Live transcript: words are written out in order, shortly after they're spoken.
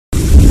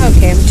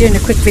Okay, I'm doing a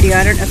quick video.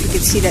 I don't know if you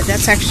can see that.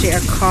 That's actually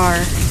our car,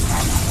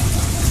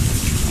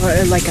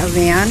 or like a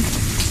van.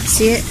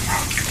 See it?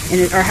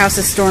 And our house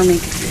is storming,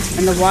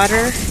 and the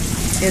water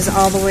is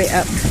all the way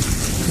up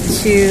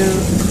to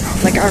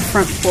like our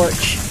front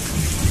porch.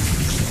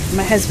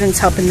 My husband's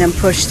helping them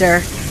push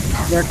their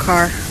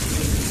car.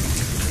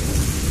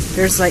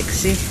 There's like,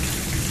 see?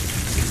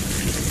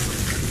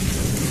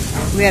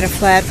 We had a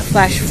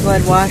flash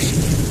flood wash.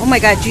 Oh my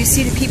God, do you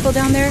see the people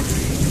down there?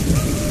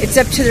 It's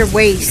up to their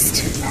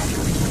waist.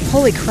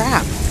 Holy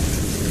crap.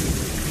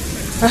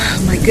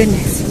 Oh my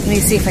goodness. Let me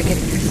see if I can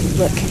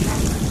look.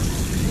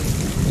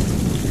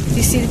 Do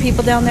you see the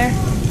people down there?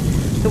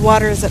 The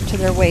water is up to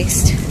their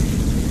waist.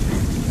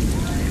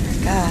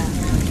 God.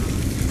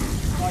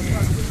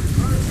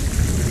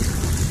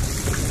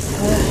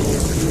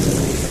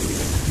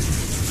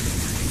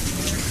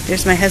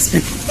 There's my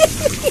husband.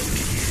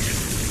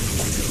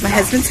 My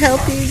husband's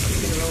helping.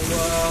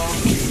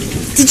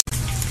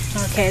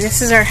 Okay,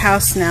 this is our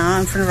house now,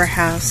 in front of our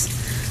house.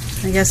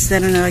 I guess, I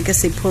don't know, I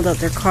guess they pulled out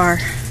their car.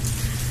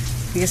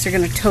 I guess they're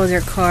going to tow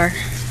their car.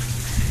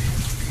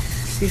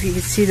 See if you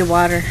can see the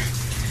water.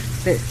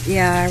 But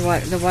yeah,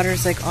 the water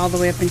is like all the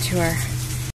way up into our